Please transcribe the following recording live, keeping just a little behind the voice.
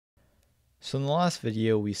So in the last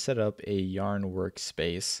video, we set up a Yarn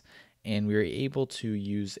workspace and we were able to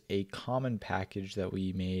use a common package that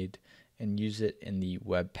we made and use it in the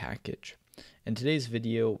web package. In today's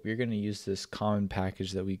video, we're going to use this common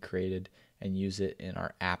package that we created and use it in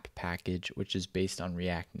our app package, which is based on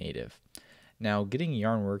React Native. Now, getting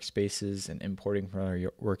Yarn workspaces and importing from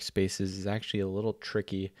other workspaces is actually a little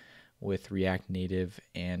tricky with React Native,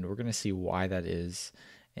 and we're going to see why that is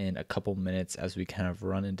in a couple minutes as we kind of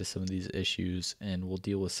run into some of these issues, and we'll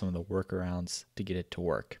deal with some of the workarounds to get it to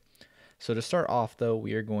work. So to start off though,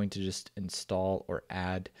 we are going to just install or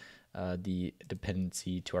add the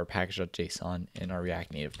dependency to our package.json in our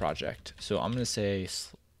React Native project. So I'm going to say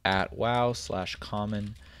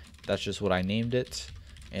 @wow/common. That's just what I named it.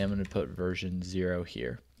 And I'm going to put version 0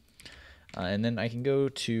 here. And then I can go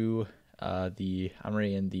to I'm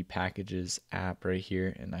already in the packages app right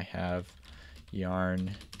here, and I have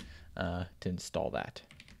Yarn to install that.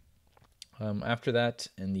 After that,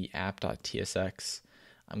 in the app.tsx,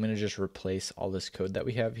 I'm going to just replace all this code that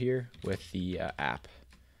we have here with the app.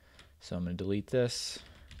 So I'm going to delete this,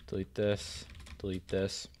 delete this, delete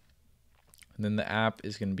this. And then the app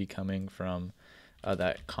is going to be coming from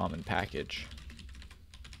that common package.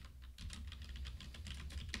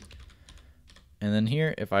 And then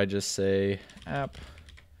here, if I just say app,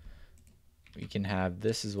 we can have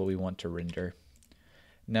this is what we want to render.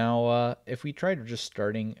 Now, if we tried just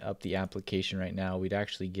starting up the application right now, we'd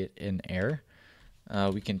actually get an error.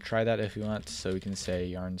 We can try that if we want. So we can say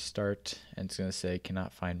yarn start, and it's going to say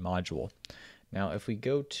cannot find module. Now, if we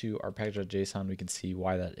go to our package.json, we can see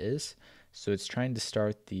why that is. So it's trying to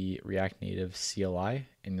start the React Native CLI,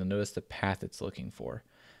 and you'll notice the path it's looking for.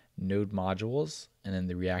 Node modules, and then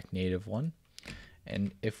the React Native one.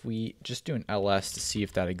 And if we just do an ls to see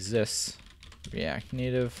if that exists, React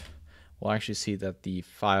Native, we'll actually see that the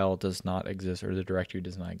file does not exist, or the directory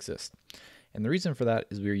does not exist. And the reason for that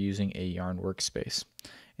is we're using a Yarn workspace.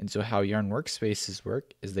 And so how Yarn workspaces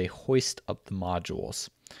work is they hoist up the modules.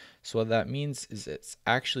 So what that means is it's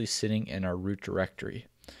actually sitting in our root directory.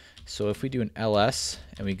 So if we do an ls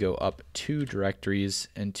and we go up 2 directories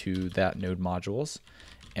into that node modules,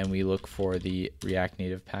 and we look for the React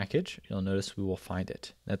Native package, you'll notice we will find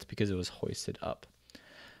it. That's because it was hoisted up.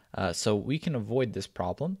 So we can avoid this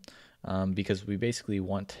problem because we basically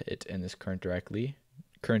want it in this current directory.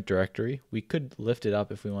 We could lift it up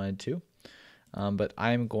if we wanted to, but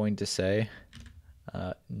I'm going to say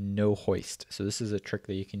no hoist. So this is a trick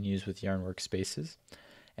that you can use with Yarn workspaces.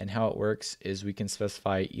 And how it works is we can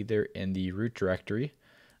specify either in the root directory,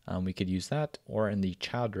 we could use that, or in the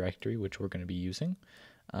child directory, which we're going to be using,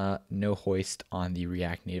 no hoist on the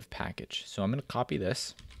React Native package. So I'm going to copy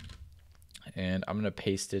this and I'm going to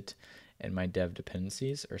paste it in my dev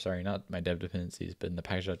dependencies, or sorry, not my dev dependencies, but in the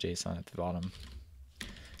package.json at the bottom.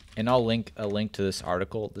 And I'll link a link to this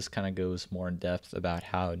article. This kind of goes more in depth about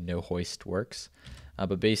how no hoist works.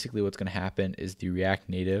 But basically what's going to happen is the React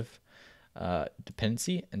Native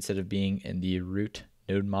dependency, instead of being in the root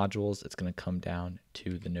node modules, it's going to come down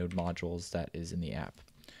to the node modules that is in the app.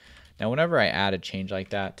 Now, whenever I add a change like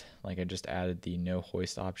that, like I just added the no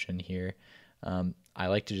hoist option here, I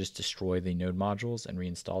like to just destroy the node modules and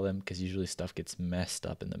reinstall them because usually stuff gets messed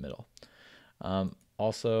up in the middle.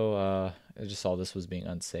 Also, I just saw this was being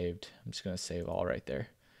unsaved. I'm just going to save all right there.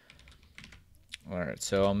 All right,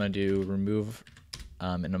 so I'm going to do remove,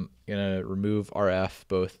 and I'm going to remove RF,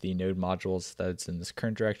 both the node modules that's in this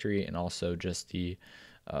current directory and also just the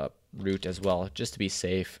root as well, just to be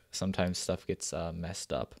safe. Sometimes stuff gets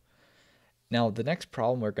messed up. Now, the next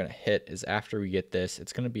problem we're going to hit is after we get this,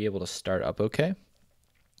 it's going to be able to start up okay.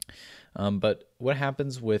 But what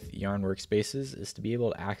happens with Yarn workspaces is to be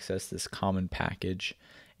able to access this common package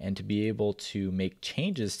and to be able to make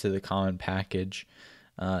changes to the common package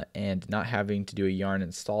and not having to do a Yarn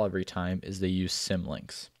install every time is they use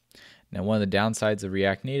symlinks. Now, one of the downsides of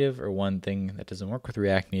React Native, or one thing that doesn't work with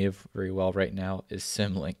React Native very well right now, is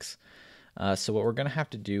symlinks. So what we're going to have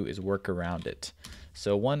to do is work around it.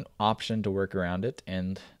 So one option to work around it,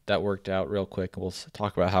 and that worked out real quick. We'll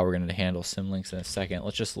talk about how we're going to handle symlinks in a second.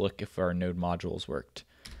 Let's just look if our node modules worked.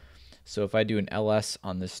 So if I do an ls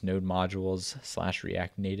on this node modules /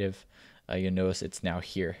 React Native, you'll notice it's now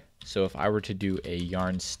here. So if I were to do a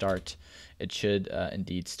yarn start, it should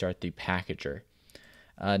indeed start the packager.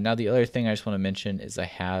 Now the other thing I just want to mention is I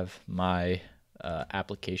have my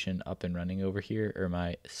application up and running over here, or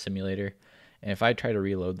my simulator. And if I try to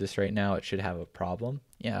reload this right now, it should have a problem.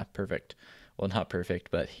 Yeah, perfect. Well, not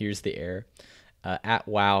perfect, but here's the error.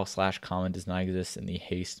 @wow/common does not exist in the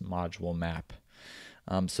haste module map.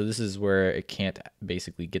 So this is where it can't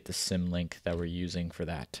basically get the symlink that we're using for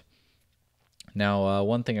that. Now,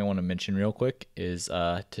 one thing I want to mention real quick is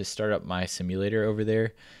to start up my simulator over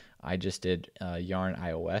there, I just did yarn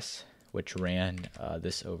iOS, which ran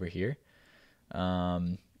this over here.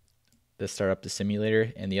 This start up the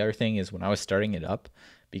simulator. And the other thing is when I was starting it up,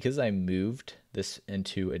 because I moved this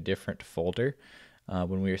into a different folder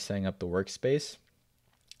when we were setting up the workspace,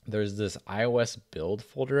 there's this iOS build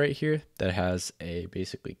folder right here that has a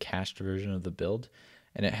basically cached version of the build,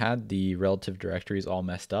 and it had the relative directories all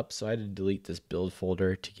messed up, so I had to delete this build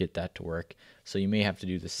folder to get that to work. So you may have to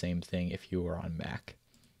do the same thing if you were on Mac.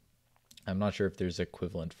 I'm not sure if there's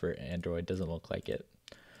equivalent for Android, doesn't look like it.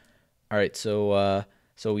 All right, so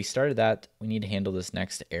we started that. We need to handle this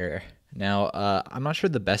next error. Now, I'm not sure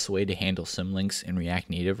the best way to handle symlinks in React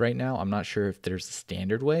Native right now. I'm not sure if there's a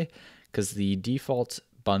standard way, because the default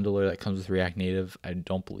bundler that comes with React Native, I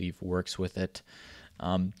don't believe works with it.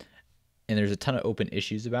 And there's a ton of open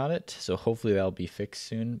issues about it, so hopefully that'll be fixed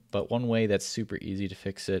soon. But one way that's super easy to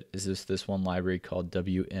fix it is this one library called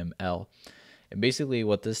WML. And basically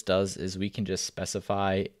what this does is we can just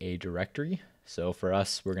specify a directory. So for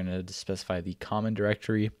us, we're going to specify the common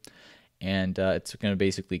directory, and it's going to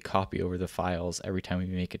basically copy over the files every time we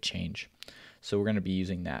make a change. So we're going to be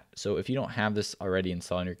using that. So if you don't have this already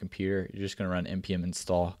installed on your computer, you're just going to run npm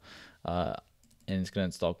install, and it's going to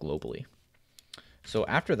install globally. So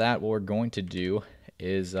after that, what we're going to do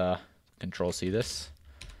is Control C this,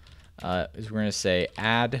 is we're going to say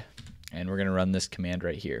add, and we're going to run this command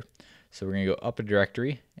right here. So we're going to go up a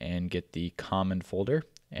directory and get the common folder,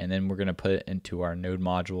 and then we're going to put it into our node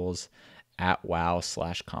modules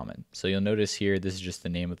 @wow/common. So you'll notice here, this is just the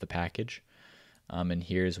name of the package, and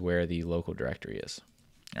here's where the local directory is.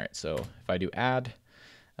 All right, so if I do add,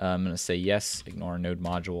 I'm going to say yes, ignore node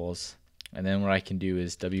modules, and then what I can do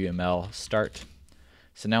is WML start.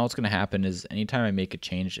 So now what's going to happen is anytime I make a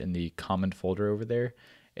change in the common folder over there,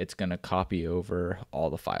 it's going to copy over all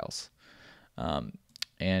the files.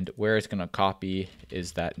 And where it's going to copy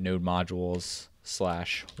is that node modules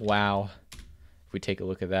 /wow. If we take a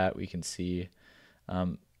look at that, we can see,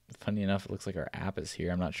 funny enough, it looks like our app is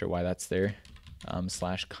here. I'm not sure why that's there.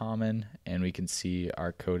 /common, and we can see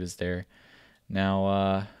our code is there. Now,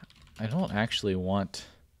 I don't actually want...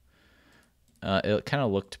 it kind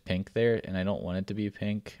of looked pink there, and I don't want it to be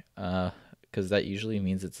pink because that usually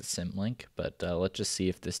means it's a symlink, but let's just see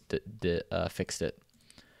if this fixed it.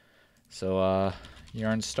 So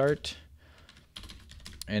yarn start,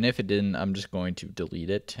 and if it didn't, I'm just going to delete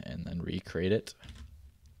it and then recreate it.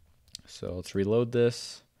 So let's reload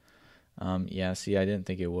this. Yeah, see, I didn't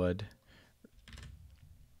think it would.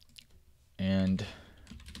 And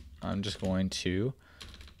I'm just going to,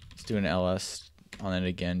 let's do an ls on it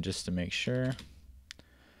again just to make sure.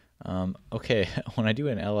 Okay, when I do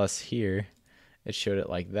an ls here, it showed it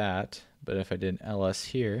like that, but if I did an ls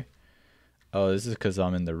here, oh, this is because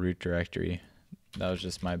I'm in the root directory. That was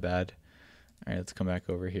just my bad. All right, let's come back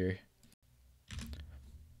over here.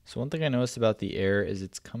 So one thing I noticed about the error is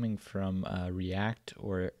it's coming from React,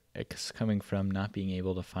 or it's coming from not being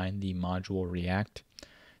able to find the module React.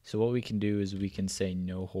 So what we can do is we can say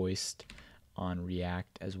no hoist on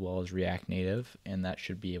React as well as React Native, and that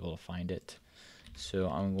should be able to find it. So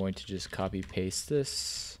I'm going to just copy paste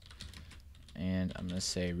this, and I'm going to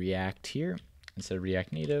say React here instead of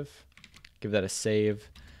React Native, give that a save,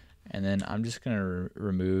 and then I'm just going to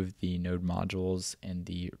remove the node modules and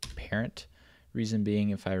the parent. Reason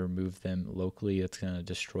being, if I remove them locally, it's going to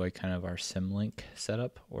destroy kind of our symlink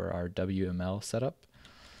setup or our WML setup.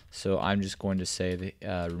 So I'm just going to say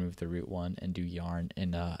remove the root one and do yarn,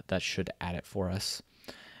 and that should add it for us.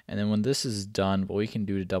 And then when this is done, what we can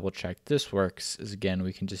do to double check this works is, again,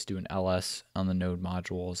 we can just do an ls on the node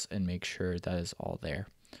modules and make sure that is all there.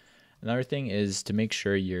 Another thing is to make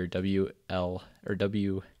sure your WL or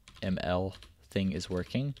WML thing is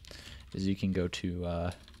working, is you can go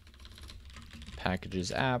to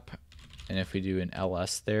packages app, and if we do an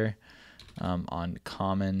ls there on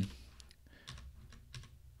common,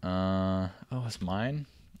 oh, it's mine.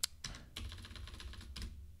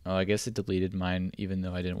 Oh, I guess it deleted mine even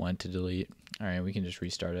though I didn't want it to delete. All right, we can just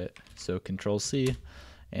restart it. So Control C,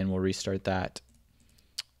 and we'll restart that.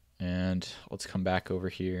 And let's come back over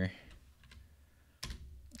here.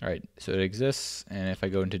 All right, so it exists, and if I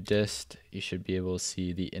go into dist, you should be able to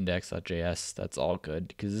see the index.js. That's all good,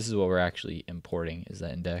 because this is what we're actually importing, is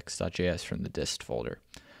that index.js from the dist folder.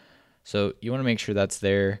 So you want to make sure that's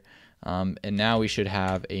there. And now we should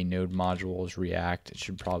have a node modules React. It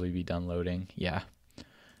should probably be done loading. Yeah.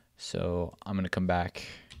 So I'm going to come back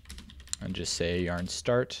and just say yarn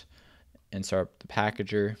start and start up the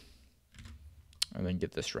packager, and then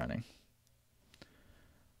get this running.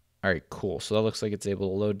 All right, cool. So that looks like it's able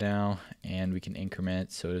to load now, and we can increment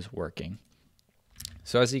it so it is working.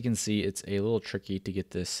 So as you can see, it's a little tricky to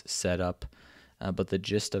get this set up, but the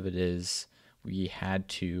gist of it is we had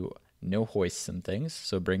to no hoist some things,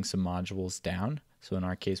 so bring some modules down. So in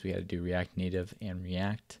our case, we had to do React Native and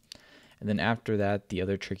React. And then after that, the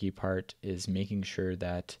other tricky part is making sure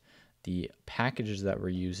that the packages that we're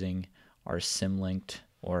using are symlinked,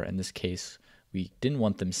 or in this case, we didn't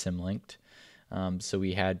want them symlinked. So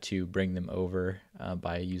we had to bring them over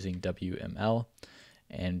by using WML.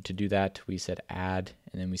 And to do that, we said add,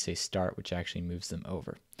 and then we say start, which actually moves them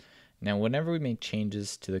over. Now, whenever we make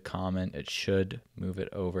changes to the comment, it should move it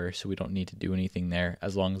over, so we don't need to do anything there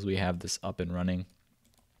as long as we have this up and running.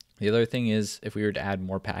 The other thing is, if we were to add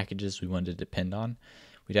more packages we wanted to depend on,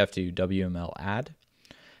 we'd have to WML add.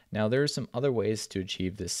 Now, there are some other ways to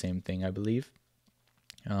achieve this same thing, I believe.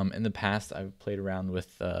 In the past, I've played around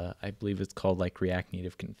with, I believe it's called like React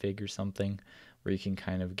Native config or something, where you can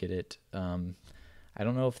kind of get it. I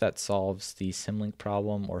don't know if that solves the symlink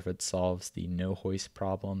problem or if it solves the no hoist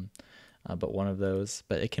problem, but one of those.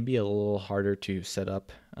 But it can be a little harder to set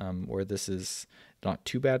up, where this is not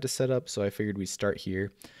too bad to set up. So I figured we'd start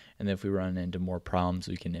here, and then if we run into more problems,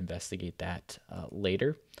 we can investigate that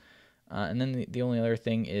later. And then the only other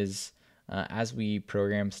thing is, as we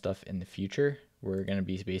program stuff in the future, we're going to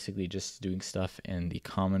be basically just doing stuff in the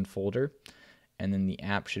common folder, and then the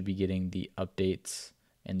app should be getting the updates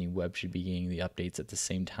and the web should be getting the updates at the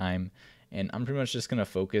same time. And I'm pretty much just going to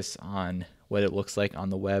focus on what it looks like on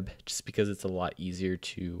the web, just because it's a lot easier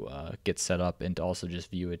to get set up and to also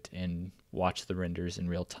just view it and watch the renders in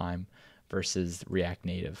real time versus React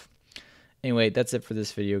Native. Anyway, that's it for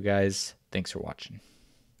this video, guys. Thanks for watching.